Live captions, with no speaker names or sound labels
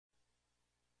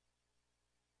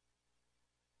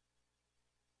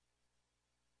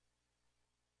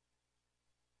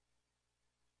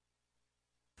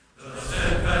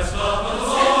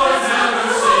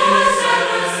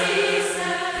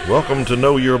Welcome to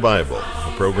Know Your Bible,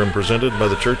 a program presented by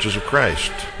the Churches of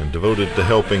Christ and devoted to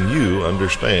helping you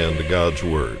understand God's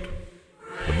Word.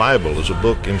 The Bible is a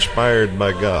book inspired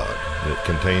by God. It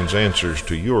contains answers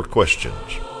to your questions.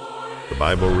 The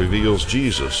Bible reveals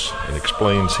Jesus and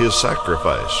explains His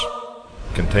sacrifice.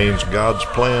 It contains God's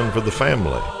plan for the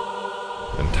family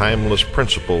and timeless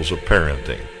principles of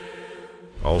parenting.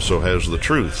 Also has the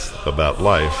truth about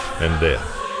life and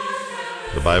death.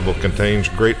 The Bible contains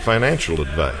great financial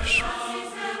advice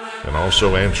and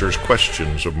also answers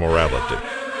questions of morality.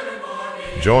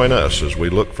 Join us as we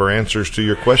look for answers to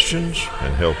your questions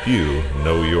and help you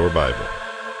know your Bible.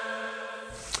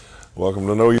 Welcome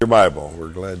to Know Your Bible. We're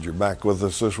glad you're back with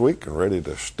us this week and ready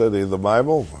to study the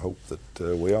Bible. I hope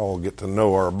that we all get to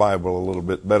know our Bible a little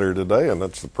bit better today, and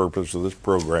that's the purpose of this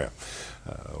program.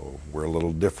 We're a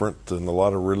little different than a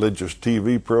lot of religious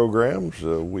TV programs.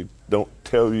 We don't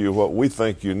tell you what we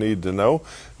think you need to know.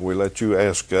 We let you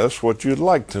ask us what you'd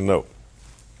like to know.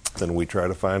 Then we try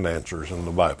to find answers in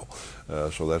the Bible.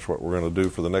 So that's what we're going to do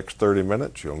for the next 30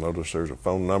 minutes. You'll notice there's a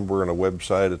phone number and a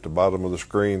website at the bottom of the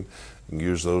screen. You can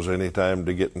use those anytime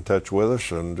to get in touch with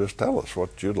us and just tell us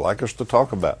what you'd like us to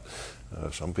talk about.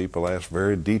 Some people ask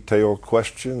very detailed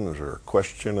questions or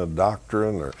question a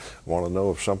doctrine or want to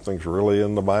know if something's really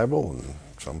in the Bible. And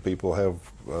some people have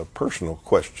personal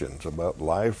questions about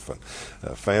life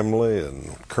and family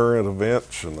and current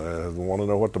events, and want to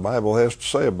know what the Bible has to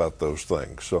say about those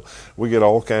things. So we get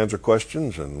all kinds of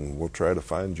questions, and we'll try to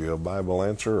find you a Bible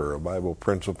answer or a Bible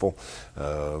principle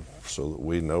so that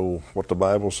we know what the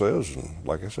Bible says, and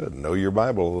like I said, know your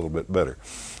Bible a little bit better.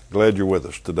 Glad you're with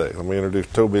us today. Let me introduce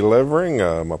Toby Levering,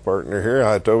 my partner here.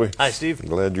 Hi, Toby. Hi, Steve.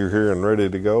 Glad you're here and ready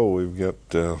to go. We've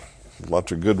got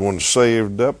lots of good ones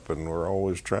saved up, and we're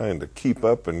always trying to keep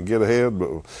up and get ahead, but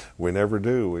we never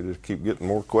do. We just keep getting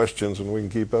more questions than we can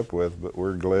keep up with, but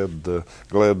we're glad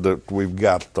that we've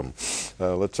got them.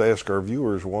 Let's ask our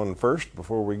viewers one first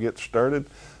before we get started.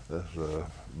 This is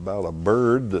about a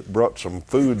bird that brought some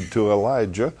food to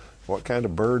Elijah. What kind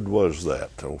of bird was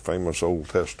that? A famous Old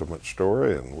Testament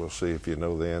story, and we'll see if you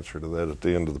know the answer to that at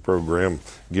the end of the program.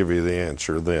 Give you the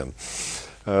answer then.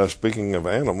 Speaking of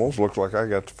animals, looks like I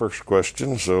got the first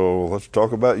question, so let's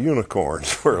talk about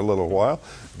unicorns for a little while.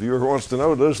 Viewer wants to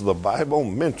know, does the Bible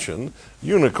mention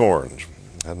unicorns?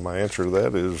 And my answer to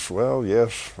that is, well,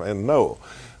 yes and no.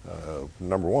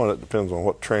 Number one, it depends on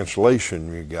what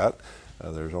translation you got.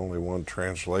 There's only one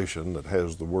translation that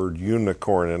has the word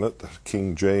unicorn in it. The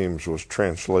King James was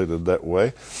translated that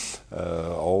way.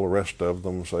 All the rest of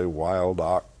them say wild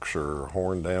ox or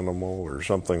horned animal or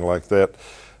something like that.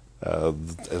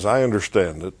 As I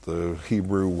understand it, the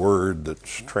Hebrew word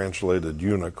that's translated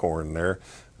unicorn there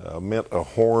meant a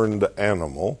horned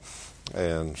animal,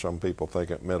 and some people think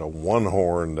it meant a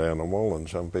one-horned animal, and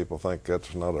some people think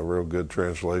that's not a real good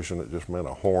translation. It just meant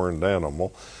a horned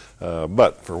animal.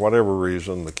 But for whatever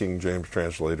reason, the King James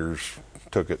translators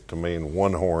took it to mean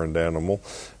one-horned animal,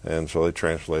 and so they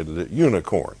translated it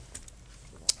unicorn.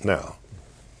 Now,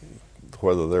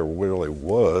 whether there really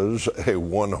was a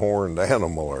one-horned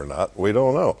animal or not, we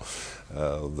don't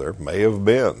know. There may have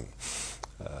been.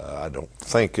 I don't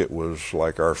think it was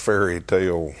like our fairy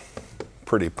tale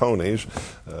pretty ponies.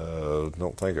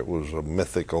 Don't think it was a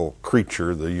mythical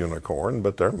creature, the unicorn,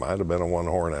 but there might have been a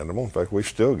one-horned animal. In fact, we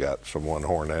still got some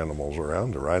one-horned animals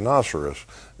around. The rhinoceros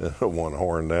is a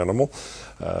one-horned animal.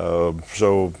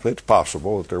 So it's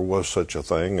possible that there was such a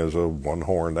thing as a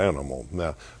one-horned animal.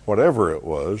 Now, whatever it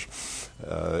was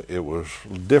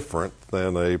different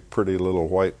than a pretty little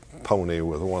white pony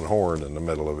with one horn in the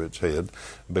middle of its head,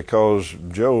 because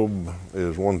Job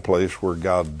is one place where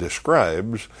God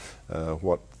describes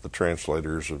what the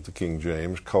translators of the King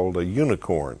James called a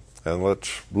unicorn. And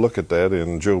let's look at that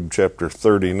in Job chapter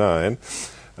 39.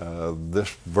 This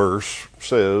verse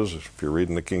says, if you're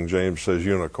reading the King James, it says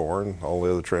unicorn. All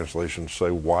the other translations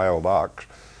say wild ox.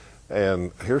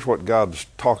 And here's what God's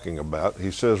talking about.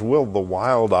 He says, will the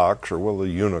wild ox, or will the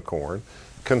unicorn,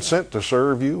 consent to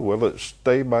serve you? Will it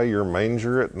stay by your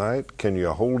manger at night? Can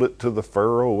you hold it to the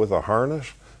furrow with a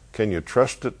harness? Can you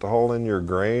trust it to haul in your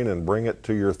grain and bring it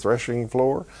to your threshing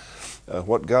floor?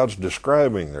 What God's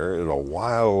describing there is a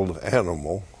wild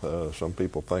animal. Some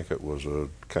people think it was a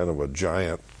kind of a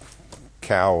giant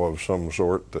cow of some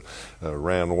sort that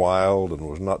ran wild and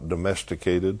was not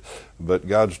domesticated. But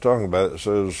God's talking about it. It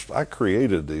says, I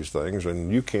created these things,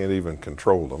 and you can't even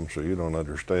control them, so you don't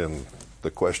understand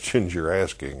the questions you're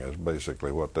asking, is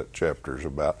basically what that chapter is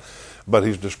about. But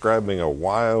he's describing a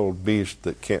wild beast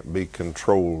that can't be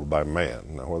controlled by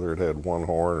man. Now, whether it had one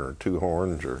horn or two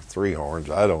horns or three horns,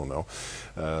 I don't know.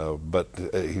 But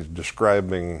he's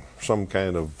describing some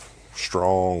kind of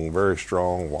strong, very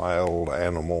strong, wild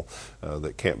animal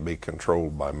that can't be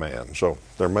controlled by man. So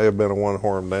there may have been a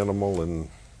one-horned animal in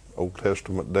Old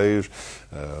Testament days,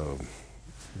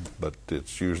 but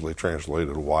it's usually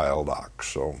translated wild ox.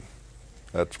 So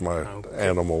that's my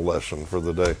animal lesson for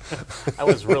the day. I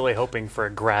was really hoping for a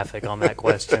graphic on that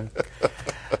question.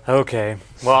 Okay.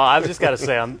 Well, I've just got to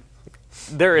say,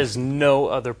 there is no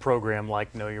other program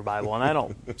like Know Your Bible, and I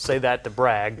don't say that to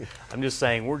brag. I'm just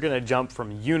saying we're going to jump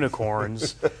from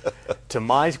unicorns to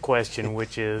my question,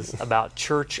 which is about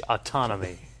church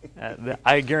autonomy.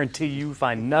 I guarantee you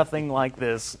find nothing like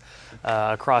this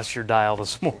across your dial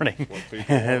this morning.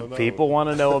 People want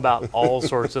to know about all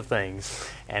sorts of things,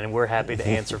 and we're happy to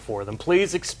answer for them.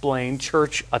 Please explain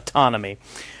church autonomy.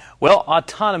 Well,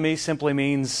 autonomy simply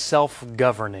means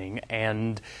self-governing,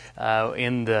 and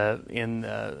in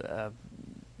the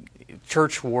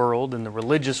church world, in the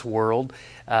religious world,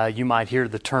 you might hear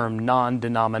the term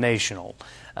non-denominational.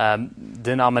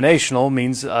 Denominational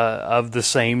means of the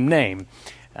same name.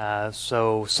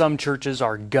 So some churches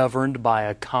are governed by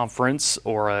a conference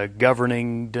or a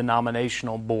governing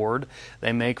denominational board.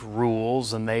 They make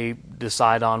rules and they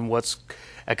decide on what's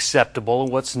acceptable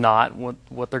and what's not,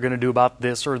 what they're going to do about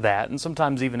this or that, and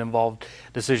sometimes even involve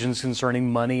decisions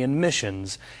concerning money and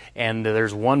missions. And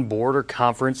there's one board or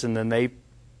conference, and then they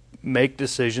make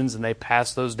decisions and they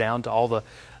pass those down to all the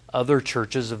other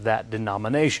churches of that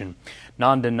denomination.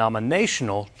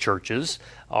 Non-denominational churches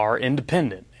are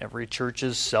independent. Every church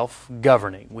is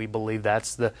self-governing. We believe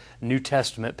that's the New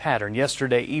Testament pattern.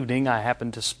 Yesterday evening, I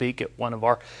happened to speak at one of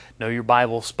our Know Your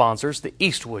Bible sponsors, the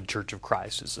Eastwood Church of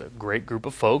Christ. It's a great group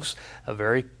of folks, a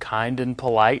very kind and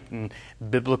polite and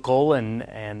biblical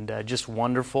and just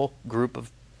wonderful group of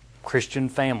Christian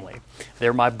family.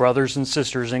 They're my brothers and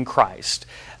sisters in Christ.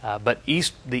 But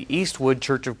the Eastwood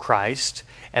Church of Christ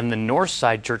and the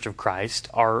Northside Church of Christ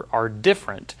are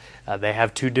different. They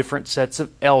have two different sets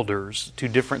of elders, two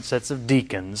different sets of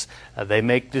deacons. They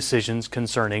make decisions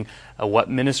concerning what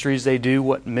ministries they do,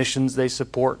 what missions they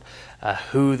support,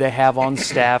 who they have on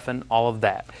staff, and all of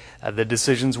that. The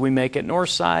decisions we make at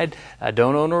Northside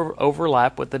don't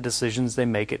overlap with the decisions they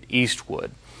make at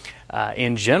Eastwood.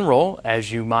 In general,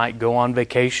 as you might go on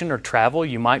vacation or travel,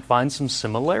 you might find some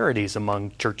similarities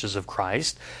among churches of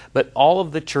Christ, but all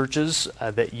of the churches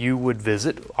that you would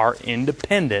visit are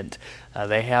independent.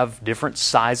 They have different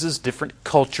sizes, different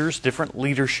cultures, different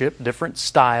leadership, different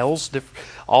styles.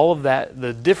 All of that,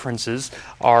 the differences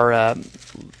are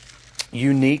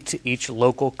unique to each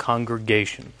local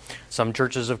congregation. Some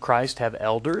churches of Christ have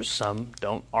elders, some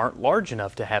aren't large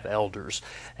enough to have elders,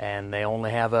 and they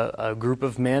only have a group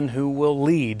of men who will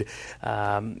lead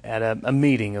at a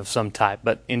meeting of some type.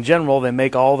 But in general, they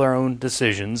make all their own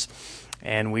decisions,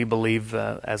 and we believe,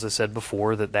 as I said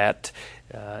before, that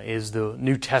is the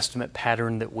New Testament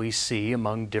pattern that we see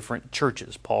among different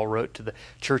churches. Paul wrote to the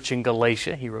church in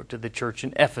Galatia. He wrote to the church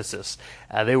in Ephesus.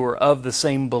 They were of the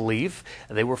same belief.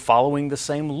 They were following the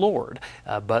same Lord,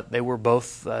 but they were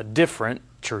both different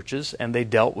churches, and they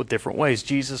dealt with different ways.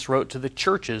 Jesus wrote to the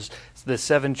churches, the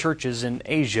 7 churches in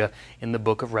Asia in the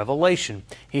book of Revelation.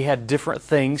 He had different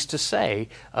things to say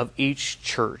of each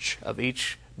church, of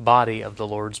each body of the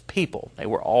Lord's people. They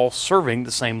were all serving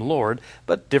the same Lord,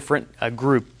 but different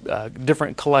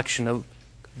different collection of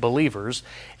believers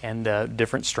and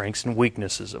different strengths and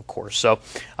weaknesses, of course. So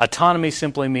autonomy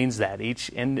simply means that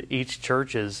each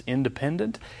church is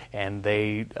independent, and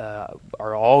they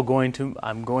are all going to,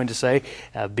 I'm going to say,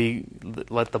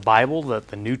 let the Bible, let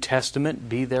the New Testament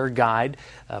be their guide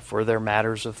for their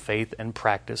matters of faith and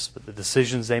practice. But the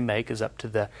decisions they make is up to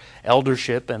the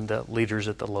eldership and the leaders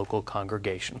at the local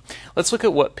congregation. Let's look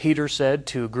at what Peter said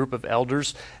to a group of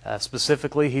elders.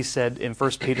 Specifically, he said in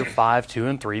 1 Peter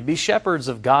 5:2-3, "Be shepherds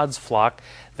of God's flock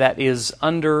that is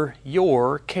under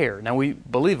your care." Now we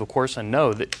believe, of course, and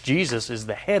know that Jesus is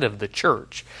the head of the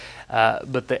church.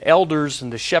 But the elders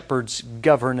and the shepherds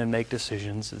govern and make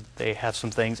decisions. They have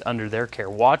some things under their care,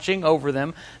 watching over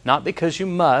them, not because you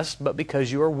must, but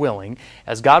because you are willing,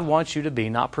 as God wants you to be,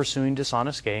 not pursuing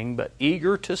dishonest gain, but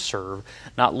eager to serve,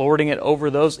 not lording it over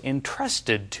those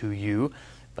entrusted to you,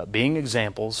 but being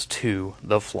examples to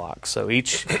the flock. So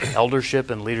each eldership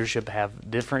and leadership have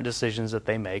different decisions that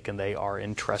they make, and they are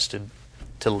entrusted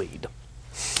to lead.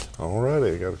 All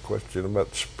righty, I got a question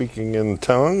about speaking in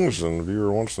tongues, and the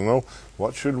viewer wants to know,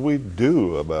 what should we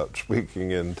do about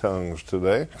speaking in tongues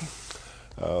today?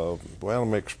 Well, let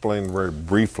me explain very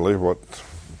briefly what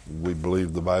we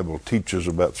believe the Bible teaches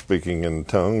about speaking in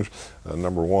tongues.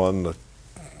 Number one, the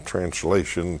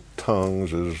translation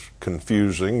tongues is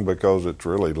confusing because it's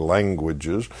really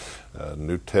languages.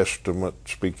 New Testament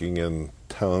speaking in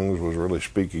tongues was really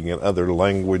speaking in other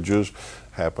languages.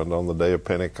 Happened on the day of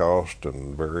Pentecost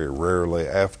and very rarely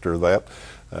after that.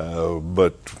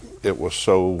 But it was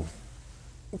so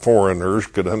foreigners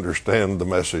could understand the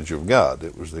message of God.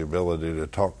 It was the ability to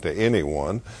talk to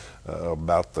anyone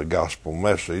about the gospel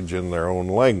message in their own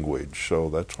language. So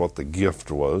that's what the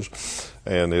gift was.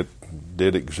 And it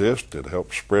did exist. It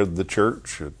helped spread the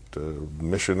church.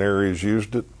 Missionaries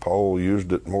used it. Paul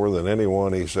used it more than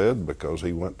anyone, he said, because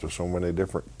he went to so many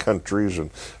different countries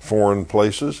and foreign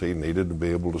places. He needed to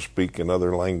be able to speak in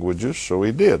other languages, so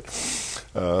he did.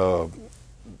 The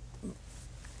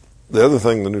other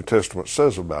thing the New Testament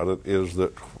says about it is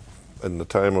that in the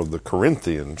time of the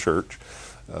Corinthian church,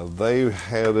 they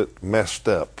had it messed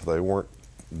up. They weren't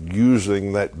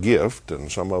using that gift, and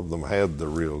some of them had the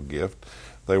real gift.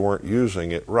 They weren't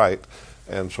using it right,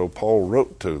 and so Paul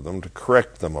wrote to them to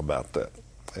correct them about that.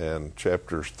 And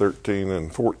chapters 13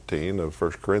 and 14 of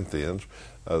 1 Corinthians,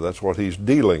 that's what he's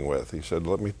dealing with. He said,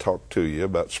 let me talk to you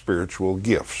about spiritual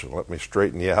gifts, and let me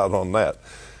straighten you out on that.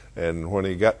 And when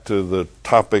he got to the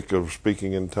topic of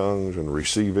speaking in tongues and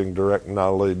receiving direct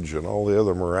knowledge and all the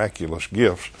other miraculous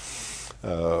gifts,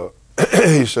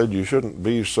 he said you shouldn't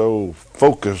be so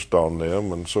focused on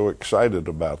them and so excited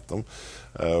about them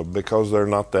because they're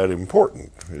not that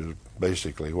important, is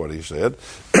basically what he said.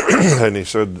 And he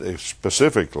said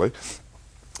specifically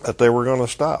that they were going to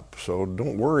stop, so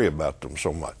don't worry about them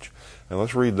so much. And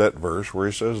let's read that verse where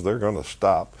he says they're going to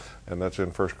stop, and that's in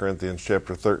 1 Corinthians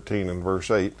chapter 13 and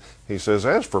verse 8. He says,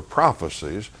 as for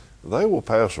prophecies, they will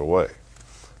pass away.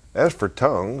 As for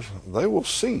tongues, they will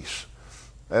cease.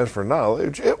 As for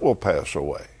knowledge, it will pass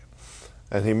away.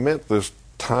 And he meant this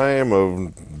time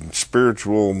of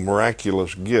spiritual,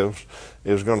 miraculous gifts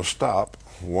is going to stop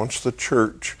once the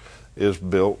church is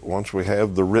built, once we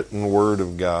have the written word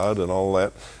of God and all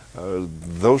that.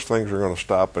 Those things are going to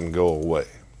stop and go away.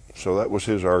 So that was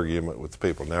his argument with the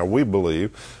people. Now, we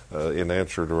believe, in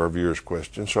answer to our viewers'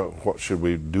 question, so what should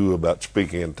we do about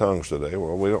speaking in tongues today?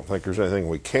 Well, we don't think there's anything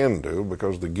we can do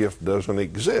because the gift doesn't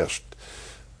exist.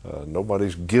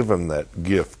 Nobody's given that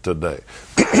gift today.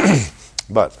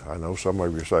 But I know some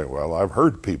of you are saying, well, I've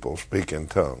heard people speak in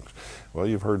tongues. Well,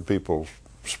 you've heard people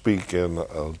speak in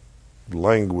a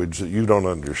language that you don't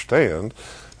understand,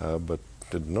 but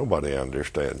nobody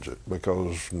understands it,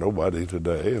 because nobody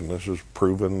today, and this is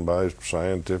proven by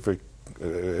scientific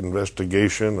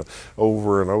investigation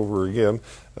over and over again,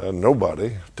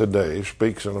 nobody today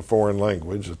speaks in a foreign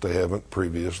language that they haven't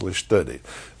previously studied.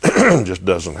 It just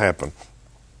doesn't happen.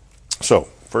 So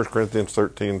 1 Corinthians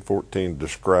 13:14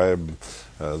 describe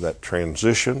that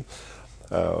transition.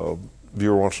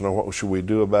 Viewer wants to know, what should we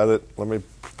do about it? Let me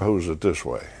propose it this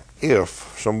way.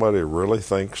 If somebody really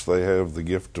thinks they have the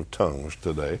gift of tongues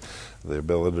today, the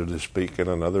ability to speak in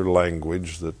another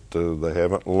language that they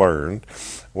haven't learned,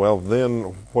 well, then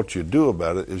what you do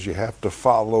about it is you have to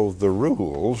follow the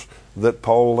rules that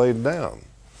Paul laid down.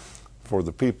 For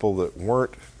the people that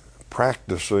weren't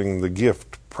practicing the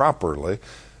gift properly,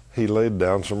 he laid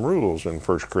down some rules in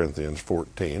 1 Corinthians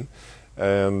 14.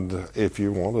 And if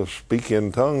you want to speak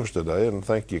in tongues today and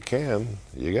think you can,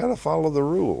 you got to follow the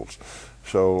rules.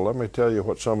 So let me tell you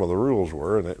what some of the rules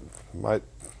were, and it might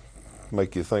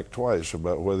make you think twice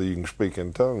about whether you can speak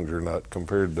in tongues or not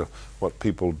compared to what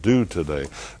people do today.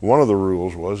 One of the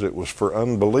rules was it was for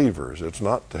unbelievers. It's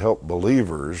not to help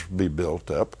believers be built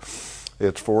up.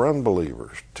 It's for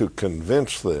unbelievers, to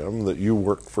convince them that you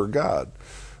work for God.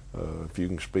 If you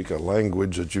can speak a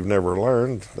language that you've never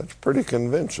learned, that's pretty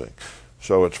convincing.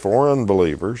 So it's for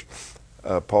unbelievers.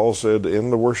 Paul said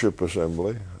in the worship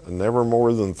assembly, never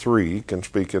more than 3 can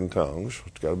speak in tongues.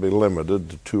 It's got to be limited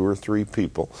to 2 or 3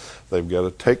 people. They've got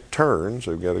to take turns.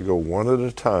 They've got to go one at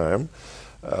a time.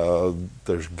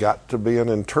 There's got to be an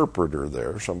interpreter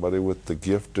there, somebody with the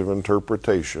gift of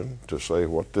interpretation to say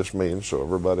what this means so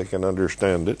everybody can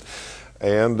understand it.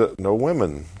 And no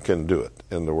women can do it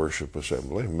in the worship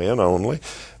assembly, men only.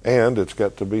 And it's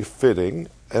got to be fitting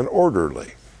and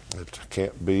orderly. It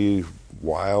can't be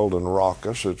wild and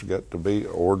raucous. It's got to be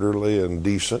orderly and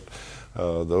decent.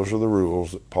 Those are the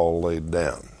rules that Paul laid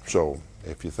down. So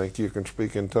if you think you can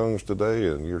speak in tongues today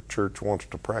and your church wants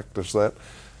to practice that,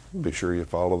 be sure you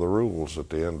follow the rules at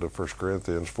the end of 1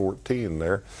 Corinthians 14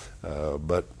 there.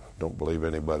 But don't believe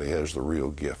anybody has the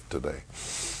real gift today.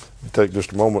 I'll take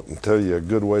just a moment and tell you a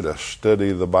good way to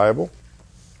study the Bible.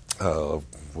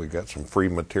 We've got some free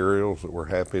materials that we're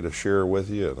happy to share with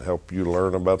you and help you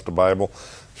learn about the Bible.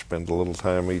 Spend a little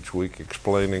time each week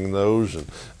explaining those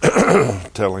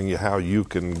and telling you how you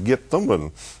can get them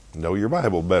and know your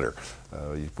Bible better.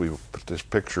 We put this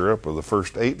picture up of the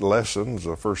first 8 lessons,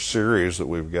 the first series that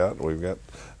we've got. We've got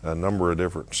a number of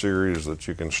different series that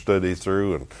you can study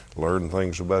through and learn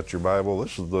things about your Bible.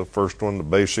 This is the first one, the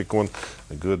basic one,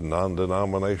 a good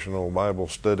non-denominational Bible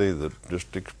study that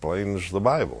just explains the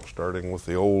Bible, starting with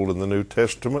the Old and the New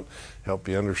Testament, help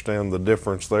you understand the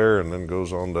difference there, and then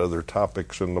goes on to other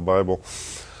topics in the Bible.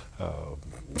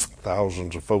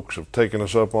 Thousands of folks have taken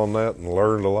us up on that and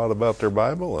learned a lot about their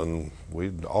Bible, and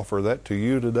we offer that to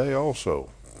you today also.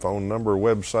 Phone number,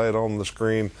 website on the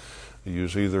screen.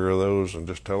 Use either of those and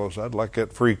just tell us, I'd like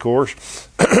that free course.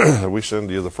 We send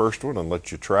you the first one and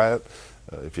let you try it.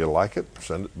 If you like it,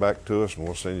 send it back to us and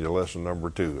we'll send you lesson number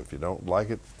 2. If you don't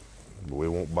like it, we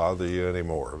won't bother you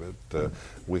anymore. But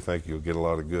we think you'll get a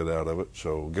lot of good out of it.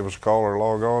 So give us a call or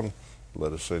log on.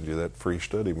 Let us send you that free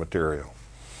study material.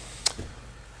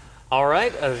 All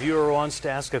right, a viewer wants to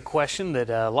ask a question that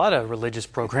a lot of religious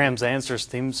programs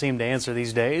seem to answer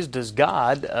these days. Does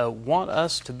God want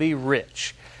us to be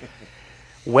rich?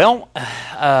 Well,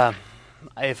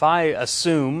 if I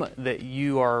assume that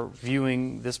you are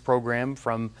viewing this program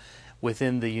from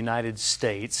within the United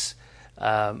States,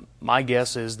 my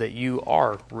guess is that you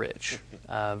are rich.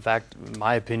 In fact, in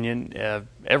my opinion,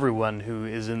 everyone who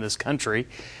is in this country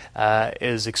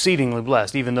is exceedingly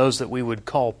blessed. Even those that we would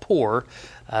call poor,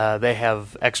 they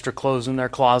have extra clothes in their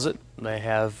closet. They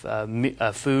have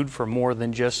food for more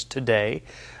than just today.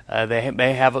 They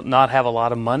may not have a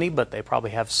lot of money, but they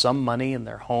probably have some money in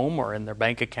their home or in their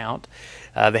bank account.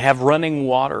 They have running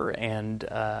water and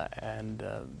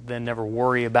then never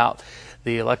worry about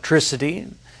the electricity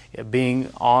being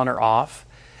on or off.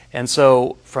 And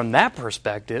so from that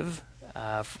perspective,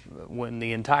 when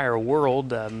the entire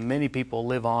world, many people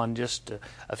live on just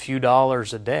a few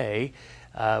dollars a day,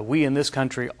 we in this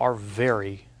country are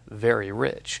very, very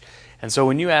rich. And so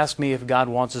when you ask me if God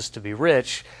wants us to be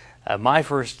rich, my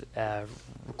first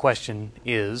question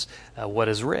is, what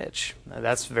is rich?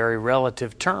 That's a very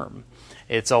relative term.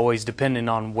 It's always dependent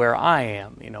on where I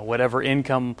am. Whatever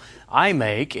income I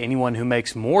make, anyone who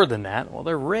makes more than that, well,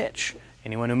 they're rich.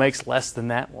 Anyone who makes less than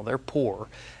that, well, they're poor.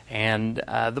 And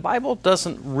the Bible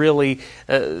doesn't really,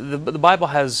 the Bible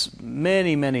has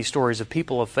many, many stories of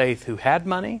people of faith who had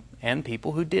money and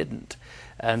people who didn't.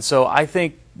 And so I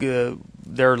think there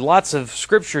are lots of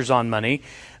scriptures on money,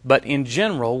 but in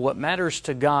general, what matters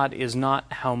to God is not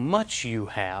how much you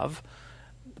have,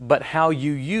 but how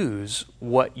you use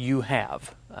what you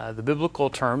have. The biblical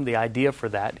term, the idea for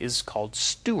that is called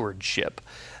stewardship.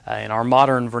 In our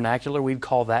modern vernacular, we'd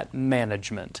call that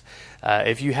management.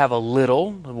 If you have a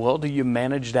little, well, do you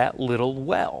manage that little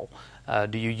well?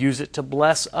 Do you use it to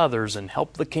bless others and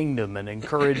help the kingdom and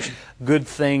encourage good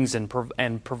things and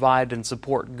provide and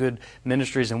support good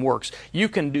ministries and works? You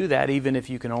can do that even if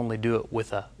you can only do it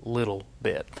with a little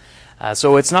bit.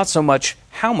 So it's not so much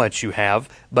how much you have,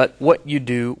 but what you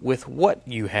do with what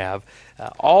you have.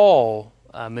 All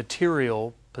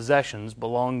material possessions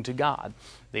belong to God.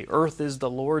 The earth is the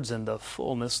Lord's and the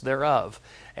fullness thereof.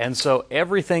 And so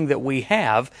everything that we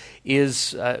have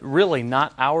is really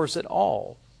not ours at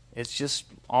all. It's just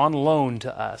on loan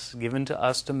to us, given to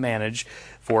us to manage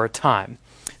for a time.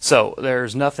 So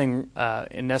there's nothing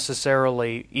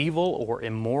necessarily evil or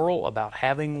immoral about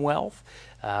having wealth.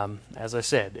 As I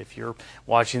said, if you're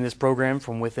watching this program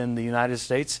from within the United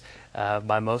States,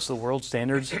 by most of the world's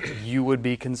standards, you would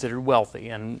be considered wealthy,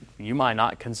 and you might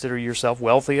not consider yourself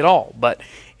wealthy at all, but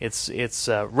it's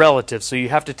relative. So you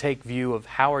have to take view of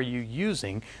how are you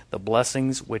using the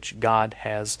blessings which God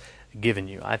has given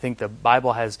you. I think the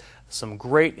Bible has some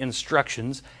great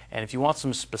instructions, and if you want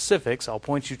some specifics, I'll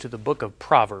point you to the book of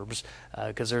Proverbs,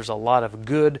 because there's a lot of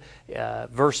good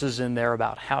verses in there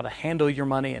about how to handle your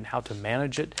money and how to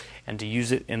manage it and to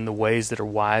use it in the ways that are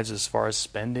wise as far as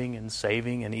spending and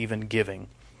saving and even giving.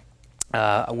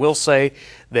 I will say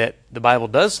that the Bible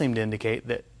does seem to indicate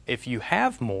that if you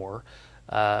have more,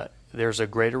 there's a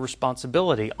greater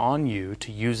responsibility on you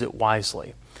to use it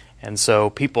wisely. And so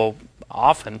people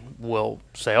often will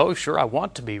say, oh, sure, I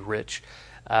want to be rich,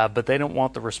 but they don't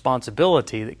want the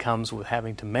responsibility that comes with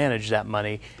having to manage that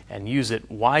money and use it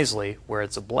wisely where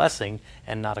it's a blessing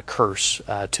and not a curse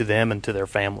to them and to their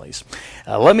families.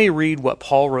 Let me read what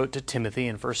Paul wrote to Timothy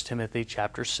in 1 Timothy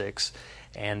chapter 6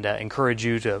 and encourage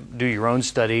you to do your own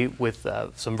study with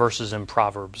some verses in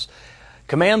Proverbs.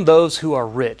 Command those who are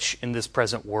rich in this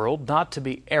present world not to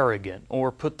be arrogant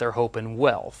or put their hope in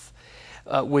wealth,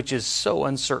 which is so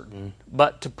uncertain,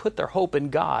 but to put their hope in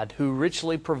God, who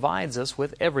richly provides us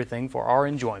with everything for our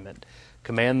enjoyment.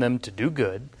 Command them to do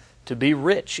good, to be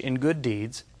rich in good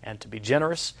deeds, and to be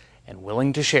generous and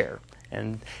willing to share.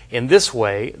 And in this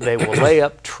way, they will lay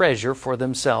up treasure for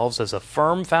themselves as a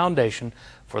firm foundation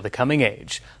for the coming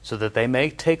age, so that they may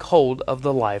take hold of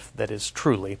the life that is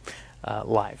truly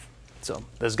life. So,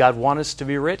 does God want us to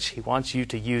be rich? He wants you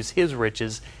to use His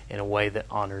riches in a way that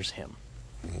honors Him.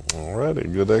 All righty,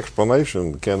 good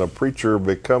explanation. Can a preacher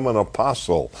become an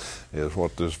apostle, is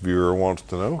what this viewer wants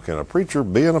to know. Can a preacher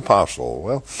be an apostle?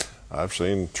 Well, I've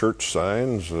seen church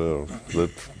signs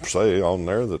that say on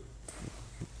there that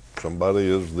somebody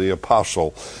is the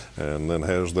apostle, and then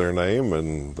has their name,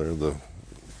 and they're the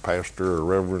pastor or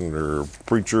reverend or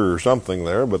preacher or something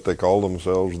there, but they call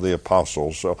themselves the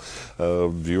apostles. So a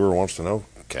viewer wants to know,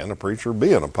 can a preacher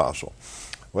be an apostle?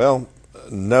 Well,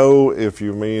 no, if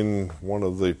you mean one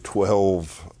of the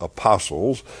 12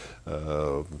 apostles.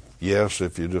 Yes,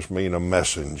 if you just mean a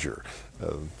messenger.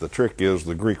 The trick is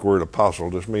the Greek word apostle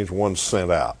just means one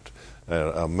sent out,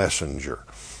 a messenger.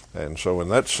 And so in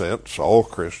that sense, all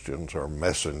Christians are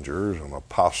messengers and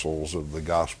apostles of the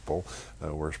gospel.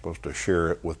 We're supposed to share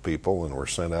it with people, and we're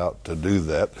sent out to do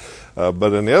that.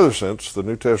 But in the other sense, the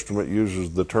New Testament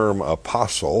uses the term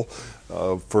apostle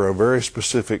for a very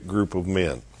specific group of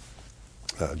men.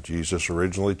 Jesus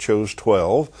originally chose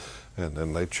 12, and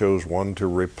then they chose one to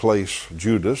replace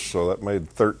Judas, so that made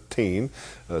 13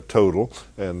 total.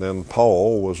 And then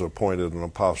Paul was appointed an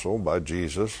apostle by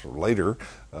Jesus later,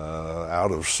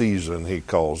 out of season he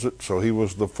calls it, so he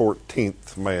was the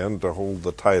 14th man to hold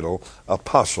the title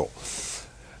apostle.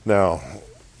 Now,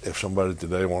 if somebody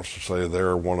today wants to say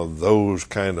they're one of those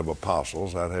kind of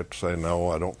apostles, I'd have to say no,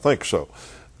 I don't think so.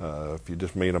 If you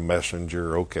just mean a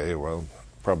messenger, okay, well,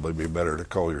 probably be better to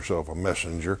call yourself a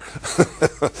messenger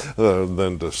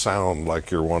than to sound like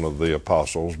you're one of the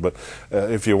apostles. But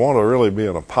if you want to really be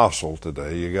an apostle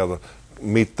today, you got to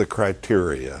meet the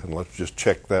criteria. And let's just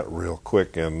check that real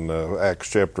quick in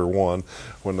Acts chapter 1.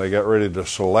 When they got ready to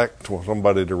select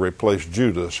somebody to replace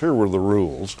Judas, here were the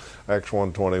rules. Acts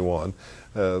 1:21.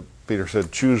 Peter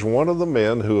said, choose one of the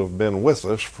men who have been with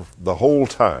us for the whole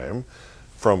time,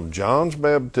 from John's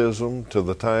baptism to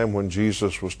the time when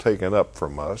Jesus was taken up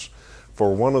from us,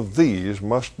 for one of these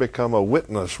must become a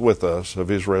witness with us of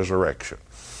his resurrection.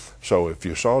 So if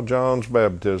you saw John's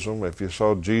baptism, if you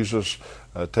saw Jesus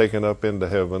taken up into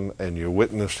heaven, and you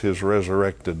witnessed his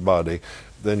resurrected body,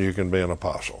 then you can be an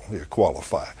apostle. You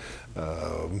qualify.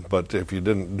 But if you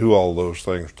didn't do all those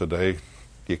things today,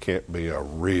 you can't be a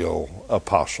real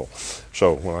apostle.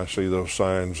 So when I see those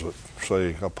signs that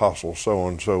say apostle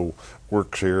so-and-so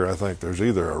works here, I think there's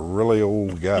either a really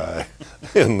old guy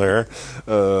in there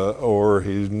or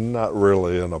he's not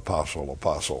really an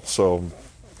apostle. So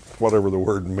whatever the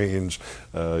word means,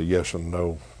 yes and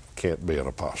no, can't be an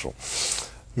apostle.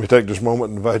 Let me take this moment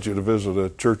and invite you to visit a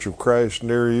Church of Christ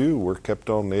near you. We're kept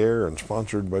on the air and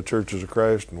sponsored by Churches of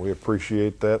Christ, and we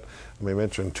appreciate that. Let me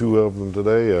mention two of them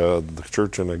today. The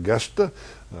church in Augusta,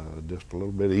 just a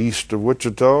little bit east of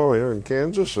Wichita here in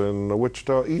Kansas, and the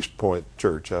Wichita East Point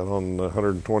Church out on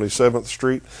 127th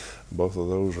Street. Both of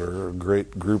those are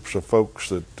great groups of folks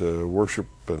that worship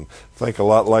and think a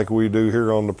lot like we do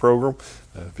here on the program.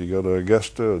 If you go to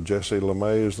Augusta, Jesse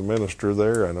LeMay is the minister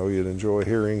there. I know you'd enjoy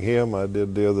hearing him. I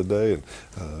did the other day,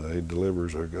 and he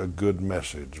delivers a good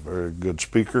message, very good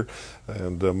speaker.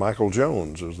 And Michael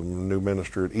Jones is the new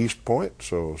minister at East Point,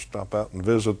 so stop out and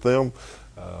visit them.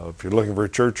 If you're looking for a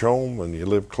church home and you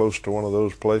live close to one of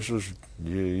those places,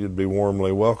 you'd be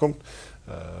warmly welcomed.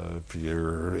 If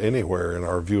you're anywhere in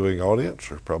our viewing audience,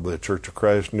 there's probably a Church of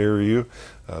Christ near you.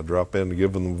 Drop in to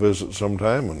give them a visit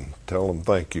sometime and tell them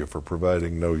thank you for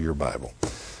providing Know Your Bible.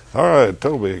 All right,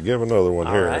 Toby, give another one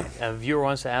here. All right. A viewer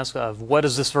wants to ask, what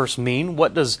does this verse mean?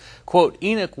 What does, quote,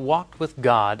 Enoch walked with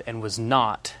God and was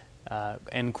not,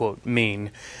 end quote,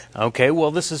 mean? Okay,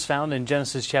 well, this is found in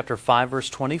Genesis chapter 5, verse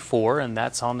 24, and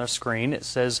that's on the screen. It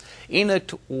says,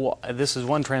 Enoch, this is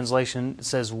one translation, it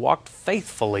says, walked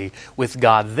faithfully with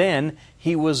God. Then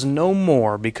he was no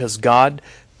more because God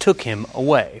took him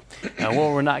away. Now,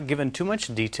 well, we're not given too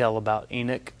much detail about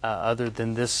Enoch other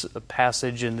than this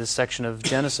passage in this section of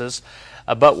Genesis.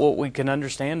 But what we can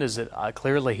understand is that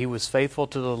clearly he was faithful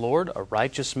to the Lord, a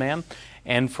righteous man,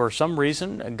 and for some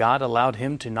reason God allowed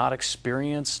him to not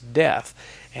experience death.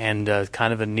 And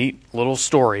kind of a neat little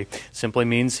story. Simply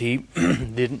means he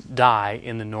didn't die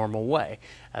in the normal way.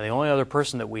 The only other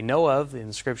person that we know of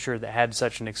in Scripture that had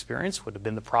such an experience would have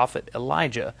been the prophet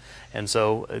Elijah. And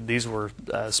so these were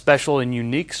special and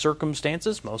unique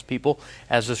circumstances. Most people,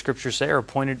 as the Scriptures say, are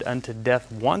appointed unto death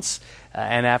once,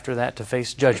 and after that to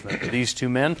face judgment. These two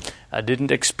men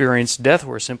didn't experience death,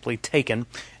 were simply taken,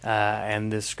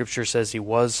 and the Scripture says he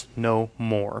was no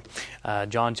more.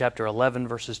 John chapter 11,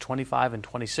 verses 25 and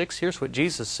 26 26, here's what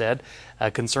Jesus said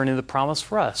concerning the promise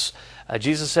for us.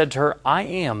 Jesus said to her, I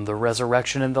am the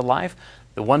resurrection and the life.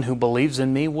 The one who believes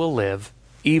in me will live,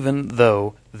 even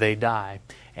though they die.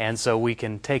 And so we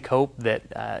can take hope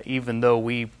that even though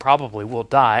we probably will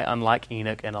die, unlike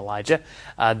Enoch and Elijah,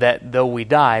 that though we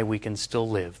die, we can still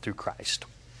live through Christ.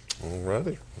 All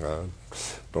righty. I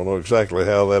don't know exactly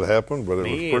how that happened, but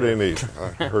it was pretty neat.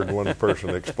 I heard one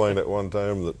person explain at one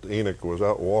time that Enoch was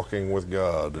out walking with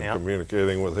God and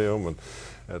communicating with him, and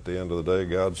at the end of the day,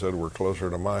 God said, we're closer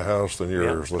to my house than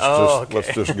yours.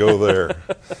 Let's just go there.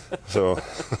 So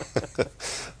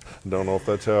don't know if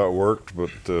that's how it worked,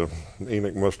 but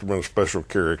Enoch must have been a special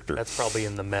character. That's probably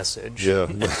in the Message. Yeah.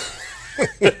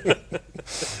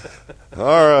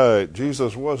 All right.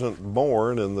 Jesus wasn't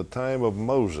born in the time of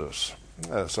Moses.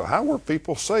 So how were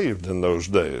people saved in those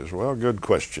days? Well, good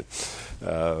question.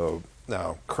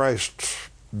 Now, Christ's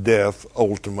death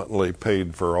ultimately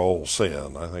paid for all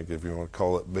sin. I think if you want to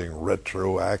call it being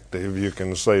retroactive, you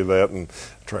can say that and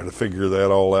try to figure that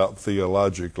all out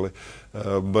theologically.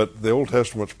 But the Old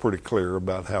Testament's pretty clear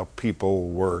about how people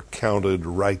were counted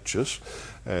righteous.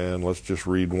 And let's just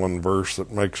read one verse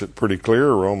that makes it pretty clear.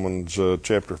 Romans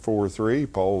chapter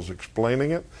 4:3, Paul's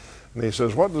explaining it. And he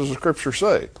says, what does the Scripture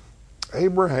say?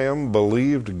 Abraham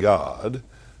believed God,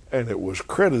 and it was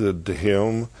credited to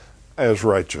him as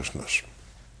righteousness.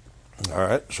 All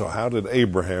right, so how did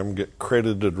Abraham get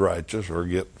credited righteous or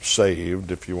get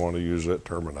saved, if you want to use that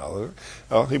terminology?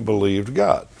 Well, he believed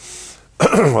God.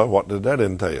 Well, what did that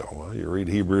entail? Well, you read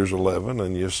Hebrews 11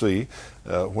 and you see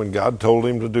when God told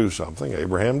him to do something,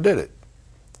 Abraham did it.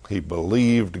 He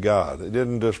believed God. He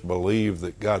didn't just believe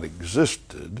that God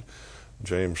existed.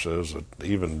 James says that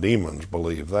even demons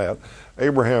believe that.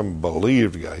 Abraham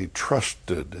believed God. He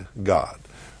trusted God.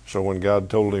 So when God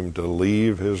told him to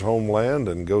leave his homeland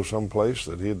and go someplace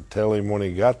that he'd tell him when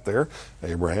he got there,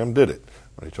 Abraham did it.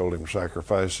 When he told him to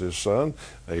sacrifice his son,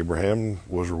 Abraham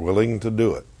was willing to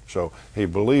do it. So he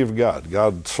believed God.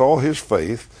 God saw his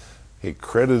faith. He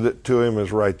credited it to him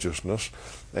as righteousness,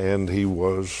 and he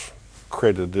was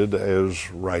credited as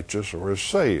righteous or as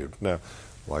saved. Now,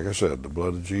 like I said, the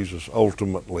blood of Jesus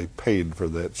ultimately paid for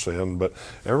that sin, but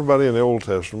everybody in the Old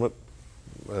Testament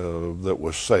that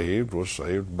was saved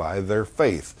by their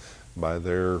faith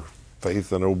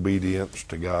and obedience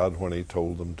to God when he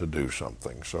told them to do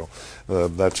something. So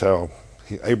that's how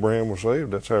Abraham was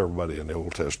saved. That's how everybody in the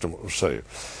Old Testament was saved.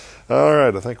 All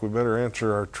right, I think we better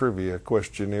answer our trivia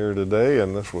question here today,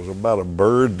 and this was about a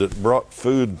bird that brought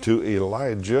food to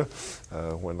Elijah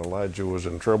when Elijah was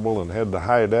in trouble and had to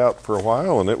hide out for a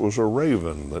while, and it was a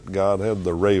raven that God had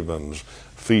the ravens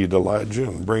feed Elijah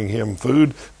and bring him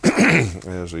food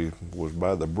as he was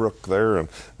by the brook there and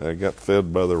got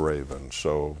fed by the ravens.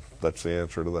 So that's the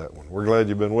answer to that one. We're glad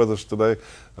you've been with us today.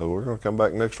 We're going to come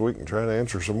back next week and try to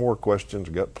answer some more questions.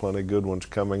 We've got plenty of good ones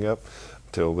coming up.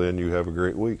 Till then, you have a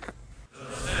great week.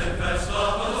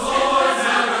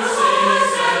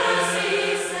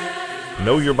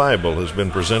 Know Your Bible has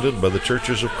been presented by the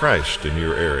Churches of Christ in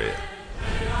your area.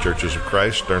 Churches of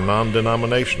Christ are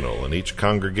non-denominational, and each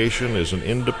congregation is an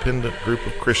independent group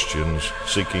of Christians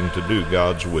seeking to do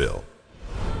God's will.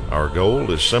 Our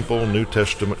goal is simple New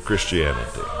Testament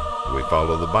Christianity. We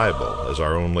follow the Bible as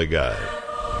our only guide.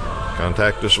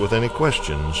 Contact us with any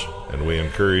questions, and we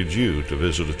encourage you to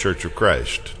visit a Church of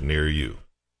Christ near you.